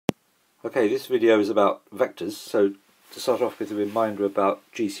Okay, this video is about vectors, so to start off with a reminder about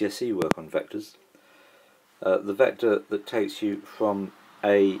GCSE work on vectors. The vector that takes you from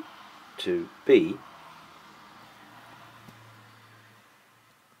A to B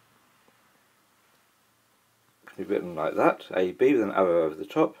can be written like that, AB with an arrow over the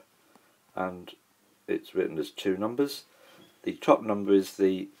top, and it's written as two numbers. The top number is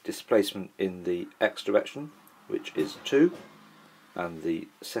the displacement in the x direction, which is 2, and the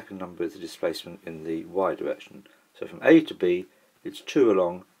second number is the displacement in the y direction. So from A to B, it's 2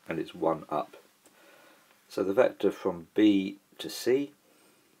 along and it's 1 up. So the vector from B to C,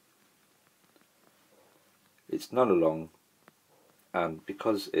 it's none along, and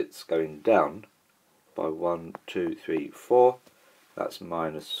because it's going down by 1, 2, 3, 4, that's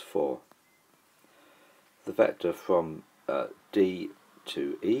 -4. The vector from D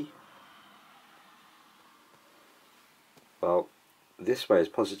to E, well, this way is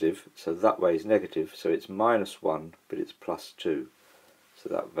positive, so that way is negative, so it's -1, but it's +2. So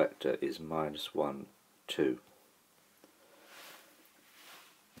that vector is -1, 2.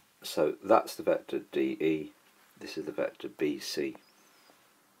 So that's the vector DE, this is the vector BC.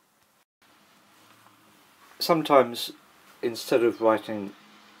 Sometimes, instead of writing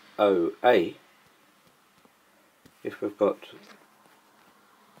OA, if we've got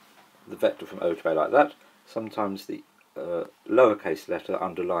the vector from O to A like that, sometimes the lowercase letter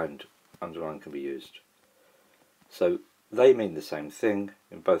underline can be used. So they mean the same thing.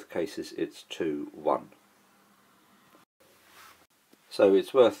 In both cases it's 2, 1. So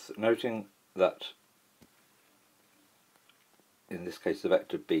it's worth noting that in this case the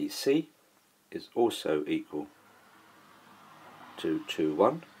vector BC is also equal to 2,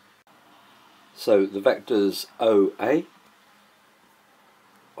 1. So the vectors OA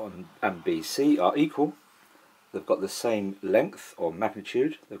and BC are equal. They've got the same length or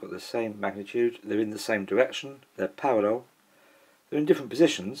magnitude, they're in the same direction, they're parallel, they're in different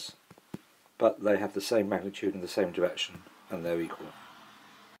positions, but they have the same magnitude and the same direction, and they're equal.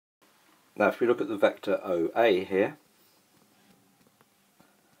 Now if we look at the vector OA here,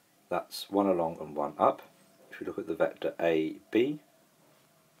 that's 1 along and 1 up. If we look at the vector AB,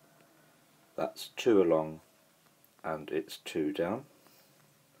 that's 2 along and it's 2 down.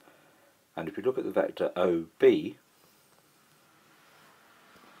 And if we look at the vector OB,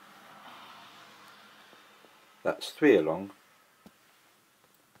 that's 3 along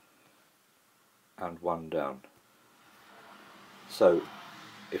and 1 down. So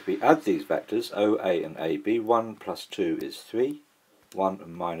if we add these vectors, OA and AB, 1 plus 2 is 3, 1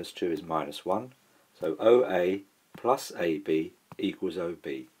 and -2 is -1, so OA plus AB equals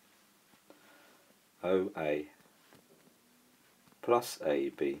OB. OA plus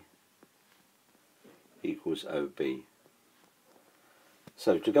AB equals OB.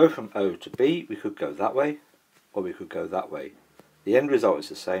 So to go from O to B, we could go that way, or we could go that way. The end result is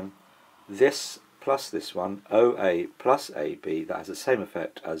the same. This plus this one, OA plus AB, that has the same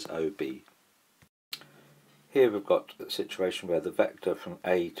effect as OB. Here we've got a situation where the vector from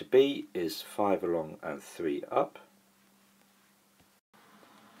A to B is 5 along and 3 up.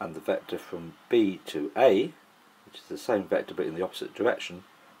 And the vector from B to A, which is the same vector but in the opposite direction,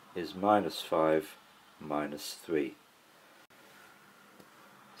 is -5, -3.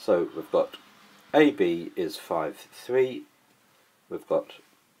 So we've got AB is 5, 3, we've got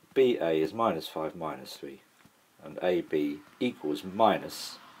BA is -5, -3, and AB equals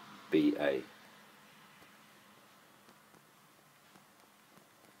minus BA.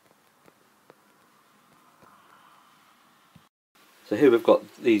 So here we've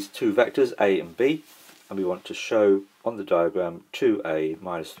got these two vectors, A and B, and we want to show on the diagram 2A,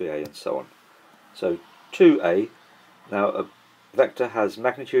 -3A, and so on. So 2A, now a vector has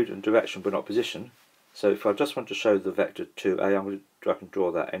magnitude and direction but not position, so if I just want to show the vector 2A, I can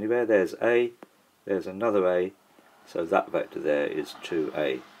draw that anywhere. There's A, there's another A, so that vector there is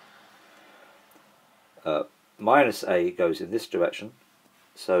 2A. Minus A goes in this direction,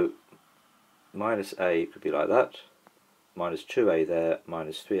 so minus A could be like that, minus 2A there,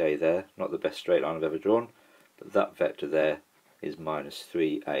 minus 3A there, not the best straight line I've ever drawn, but that vector there is minus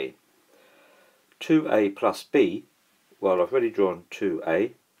 3A. 2A plus B, well I've already drawn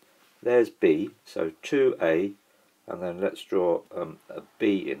 2A, there's B, so 2A, and then let's draw a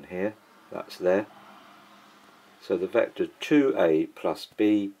B in here, that's there. So the vector 2A plus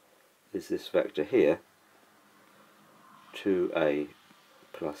B is this vector here, 2A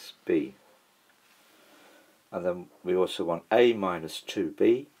plus B. And then we also want A minus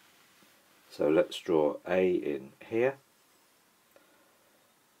 2B, so let's draw A in here.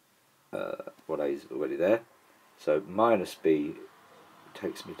 Well, A is already there, so minus B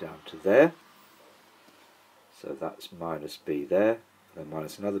takes me down to there. So that's minus b there. Then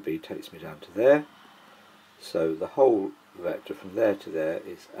minus another b takes me down to there. So the whole vector from there to there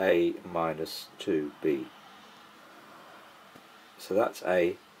is a minus 2b. So that's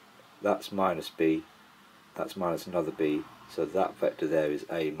a, that's minus b, that's minus another b, so that vector there is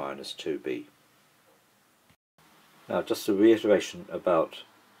a minus 2b. Now just a reiteration about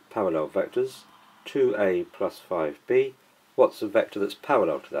parallel vectors. 2a plus 5b, what's a vector that's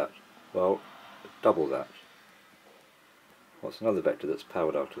parallel to that? Well, double that. What's another vector that's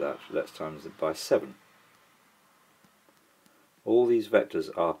parallel to that? Let's times it by 7. All these vectors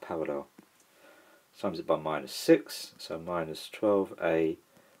are parallel. Times it by minus 6, so minus 12a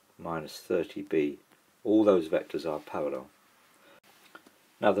minus 30b. All those vectors are parallel.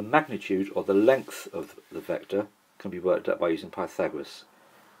 Now the magnitude or the length of the vector can be worked out by using Pythagoras.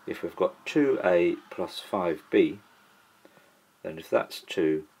 If we've got 2a plus 5b, then if that's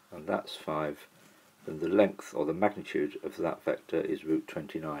 2 and that's 5, then the length or the magnitude of that vector is root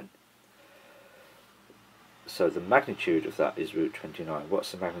 29. So the magnitude of that is root 29.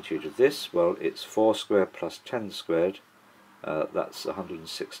 What's the magnitude of this? Well, it's 4 squared plus 10 squared, that's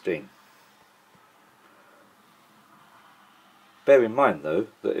 116. Bear in mind though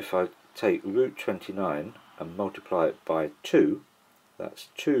that if I take root 29 and multiply it by 2, that's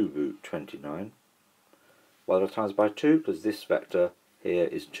 2 root 29. Why did I times by 2? Because this vector here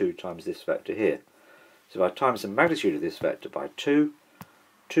is 2 times this vector here. So if I times the magnitude of this vector by 2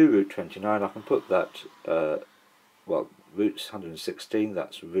 root 29, I can put that, well, root's 116,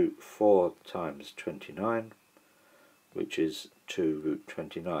 that's root 4 times 29, which is 2 root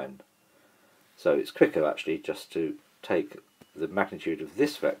 29. So it's quicker actually just to take the magnitude of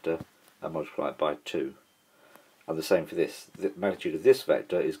this vector and multiply it by 2. And the same for this. The magnitude of this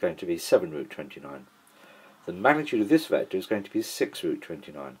vector is going to be 7 root 29. The magnitude of this vector is going to be 6 root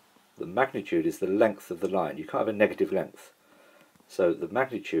 29. The magnitude is the length of the line. You can't have a negative length. So the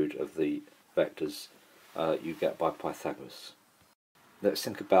magnitude of the vectors you get by Pythagoras. Let's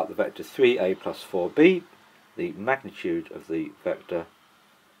think about the vector 3a plus 4b. The magnitude of the vector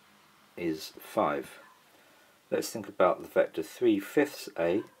is 5. Let's think about the vector 3/5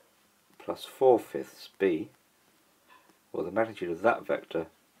 a plus 4/5 b. Well, the magnitude of that vector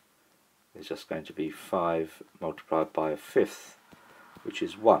is just going to be 5 multiplied by a fifth, which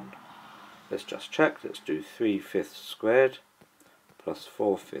is 1. Let's just check. Let's do 3/5 squared plus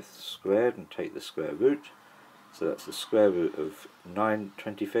 4/5 squared and take the square root. So that's the square root of 9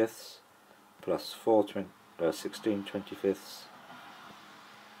 25ths plus 16 25ths.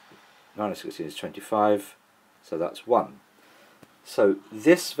 9 and 16 is 25, so that's 1. So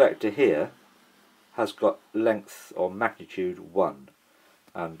this vector here has got length or magnitude 1,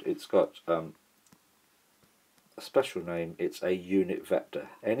 and it's got a special name. It's a unit vector.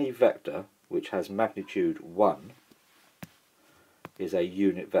 Any vector which has magnitude 1 is a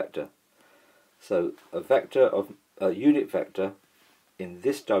unit vector. So a unit vector in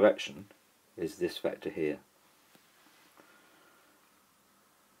this direction is this vector here.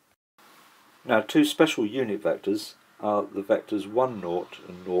 Now, two special unit vectors are the vectors 1, 0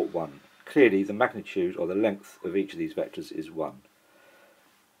 and 0, 1. Clearly the magnitude or the length of each of these vectors is 1.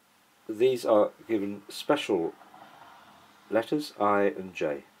 These are given special letters I and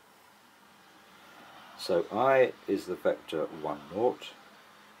j. So I is the vector 1, 0,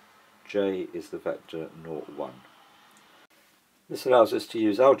 j is the vector 0, 1. This allows us to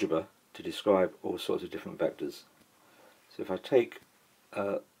use algebra to describe all sorts of different vectors. So if I take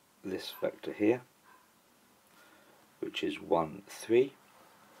this vector here, which is 1, 3,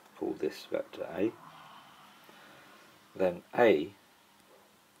 call this vector A, then A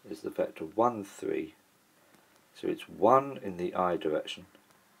is the vector 1, 3, so it's 1 in the I direction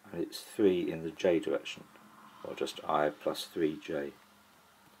and it's 3 in the j direction, or just I plus 3j.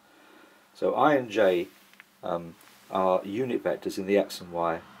 So I and j are unit vectors in the x and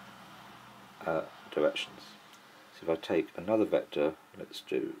y directions. So if I take another vector, let's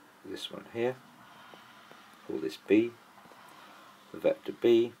do this one here, call this B, the vector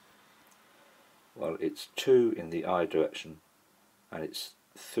B, well, it's 2 in the I direction and it's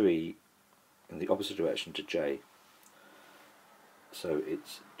 3 in the opposite direction to j. So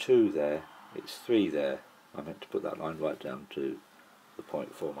it's 2 there, it's 3 there. I meant to put that line right down to the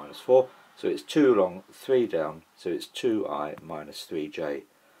point 4 minus 4. So it's 2 along, 3 down, so it's 2i minus 3j.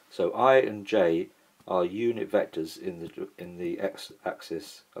 So I and j are unit vectors in the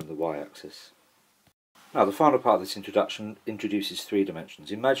x-axis and the y-axis. Now the final part of this introduction introduces 3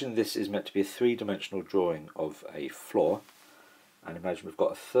 dimensions. Imagine this is meant to be a 3-dimensional drawing of a floor, and imagine we've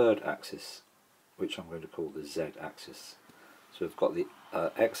got a third axis, which I'm going to call the z-axis. So we've got the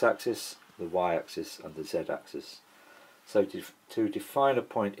x-axis, the y-axis and the z-axis. So to define a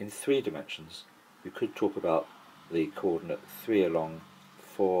point in 3 dimensions, we could talk about the coordinate 3 along,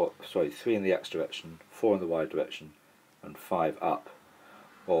 3 in the x direction, 4 in the y direction and 5 up,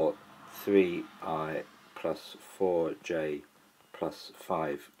 or 3i plus 4j plus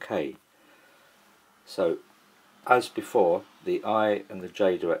 5k. So as before, the I and the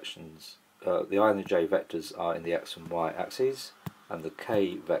j directions, the I and the j vectors are in the x and y axes, and the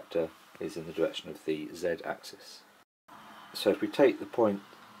k vector is in the direction of the z axis. So if we take the point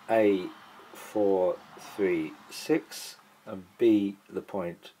A 4, 3, 6 and B the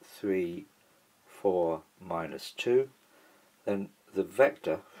point 3, 4, minus 2, then the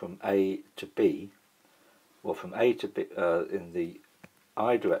vector from A to B, well from A to B, in the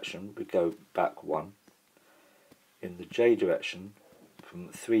I direction we go back 1, in the j direction from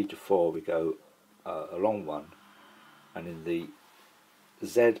 3 to 4 we go along 1, and in the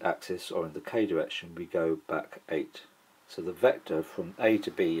z axis or in the k direction we go back 8. So the vector from A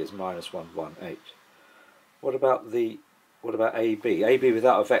to B is minus 1, 1, 8. What about AB? AB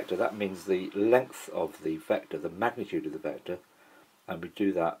without a vector, that means the length of the vector, the magnitude of the vector, and we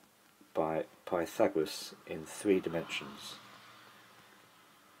do that by Pythagoras in 3 dimensions.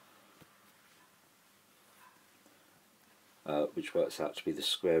 Which works out to be the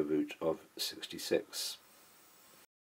square root of 66.